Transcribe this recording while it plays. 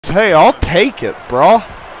Hey, I'll take it, bro.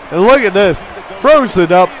 And look at this. Throws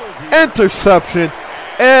it up. Interception.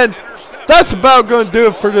 And that's about going to do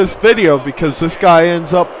it for this video because this guy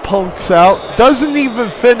ends up punks out. Doesn't even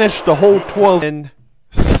finish the whole 12 and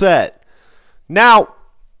set. Now,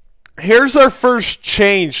 here's our first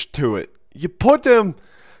change to it. You put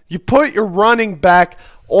your running back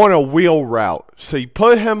on a wheel route. So you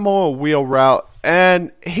put him on a wheel route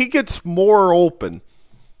and he gets more open.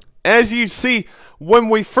 As you see, when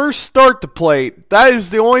we first start to play, that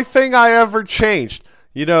is the only thing I ever changed.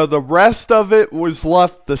 You know, the rest of it was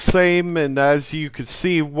left the same, and as you could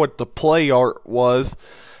see what the play art was.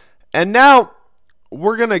 And now,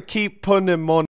 we're going to keep putting him on